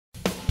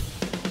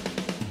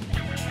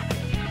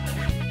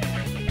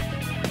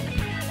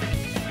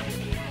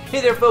Hey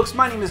there folks,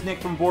 my name is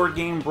Nick from Board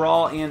Game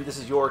Brawl, and this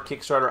is your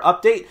Kickstarter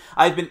update.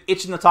 I've been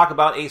itching to talk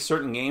about a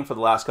certain game for the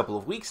last couple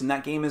of weeks, and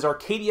that game is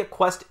Arcadia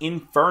Quest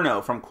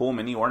Inferno from Cool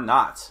Mini or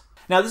Not.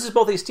 Now, this is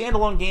both a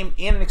standalone game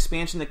and an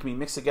expansion that can be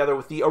mixed together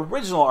with the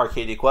original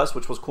Arcadia Quest,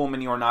 which was Cool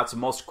Mini or Not's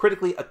most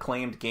critically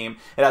acclaimed game.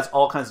 It has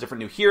all kinds of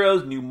different new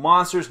heroes, new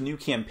monsters, new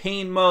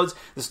campaign modes,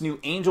 this new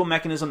angel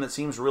mechanism that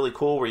seems really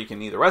cool where you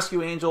can either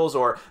rescue angels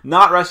or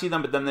not rescue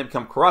them, but then they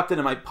become corrupted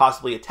and might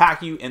possibly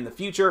attack you in the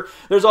future.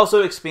 There's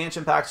also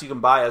expansion packs you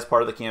can buy as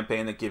part of the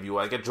campaign that give you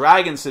like a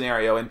dragon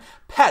scenario and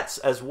pets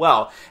as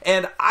well.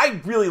 And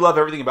I really love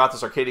everything about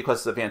this. Arcadia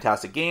Quest is a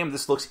fantastic game.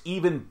 This looks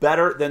even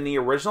better than the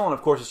original, and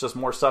of course it's just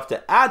more stuff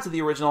to add to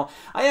the original.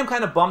 I am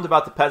kind of bummed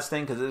about the pets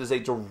thing because it is a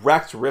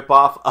direct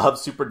ripoff of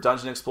Super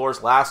Dungeon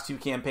Explorer's last two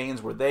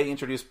campaigns where they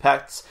introduced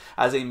pets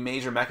as a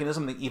major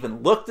mechanism. They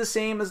even look the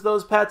same as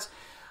those pets,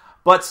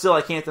 but still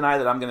I can't deny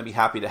that I'm going to be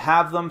happy to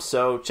have them,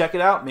 so check it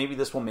out. Maybe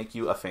this will make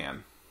you a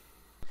fan.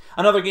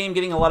 Another game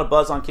getting a lot of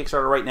buzz on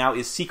Kickstarter right now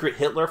is Secret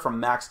Hitler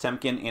from Max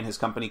Temkin and his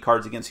company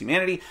Cards Against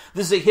Humanity.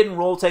 This is a hidden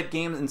role type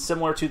game and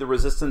similar to the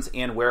Resistance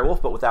and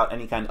Werewolf, but without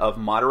any kind of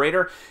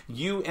moderator.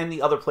 You and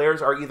the other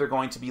players are either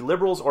going to be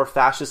liberals or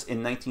fascists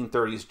in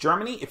 1930s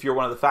Germany. If you're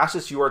one of the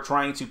fascists, you are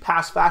trying to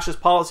pass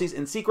fascist policies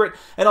in secret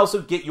and also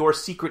get your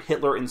Secret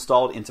Hitler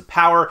installed into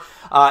power.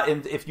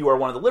 And if you are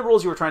one of the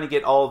liberals, you are trying to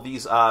get all of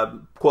these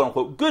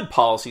quote-unquote good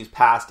policies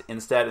passed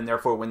instead and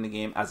therefore win the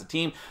game as a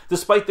team.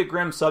 Despite the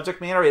grim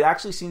subject matter, it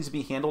actually seems to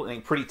be handled in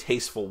a pretty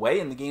tasteful way,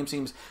 and the game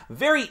seems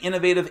very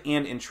innovative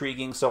and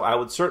intriguing, so I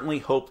would certainly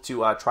hope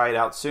to try it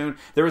out soon.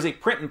 There is a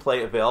print and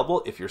play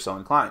available if you're so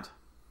inclined.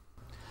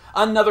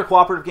 Another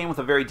cooperative game with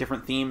a very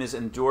different theme is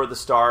Endure the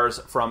Stars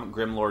from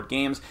Grimlord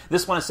Games.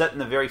 This one is set in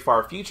the very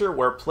far future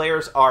where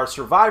players are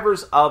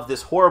survivors of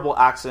this horrible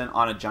accident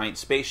on a giant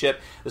spaceship.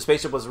 The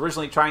spaceship was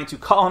originally trying to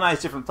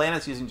colonize different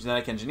planets using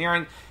genetic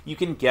engineering. You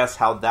can guess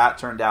how that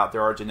turned out.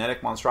 There are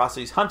genetic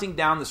monstrosities hunting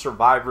down the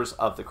survivors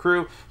of the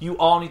crew. You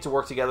all need to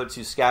work together to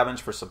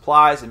scavenge for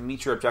supplies and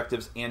meet your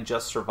objectives and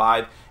just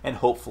survive and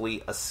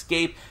hopefully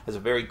escape. It has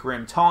a very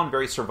grim tone,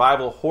 very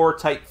survival horror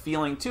type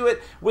feeling to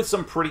it with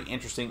some pretty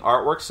interesting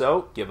artwork.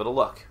 So give it a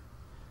look.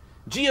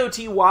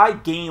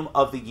 GOTY Game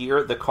of the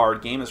Year, the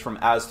card game, is from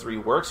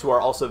As3 Works, who are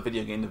also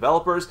video game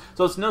developers,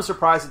 so it's no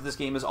surprise that this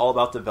game is all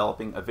about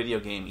developing a video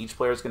game. Each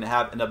player is going to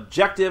have an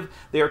objective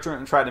they are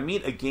trying to try to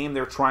meet, a game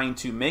they're trying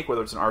to make,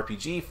 whether it's an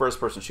RPG,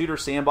 first-person shooter,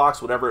 sandbox,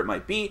 whatever it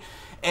might be,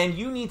 and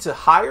you need to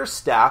hire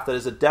staff that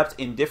is adept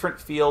in different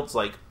fields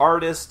like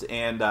artist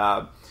and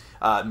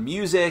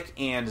music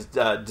and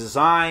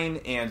design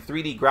and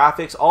 3D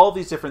graphics, all of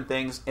these different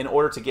things in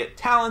order to get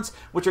talents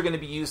which are going to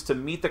be used to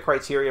meet the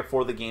criteria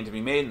for the game to be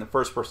made, and the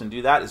first person to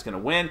do that is going to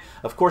win.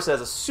 Of course, it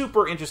has a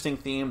super interesting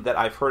theme that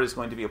I've heard is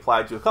going to be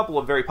applied to a couple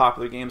of very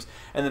popular games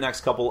in the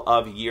next couple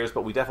of years,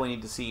 but we definitely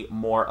need to see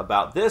more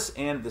about this,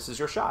 and this is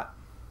your shot.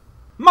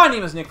 My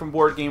name is Nick from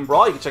Board Game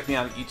Brawl. You can check me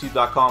out at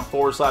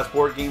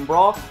youtube.com/Board Game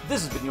Brawl.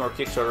 This has been your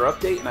Kickstarter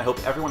update, and I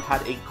hope everyone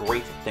had a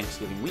great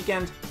Thanksgiving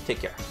weekend. Take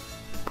care.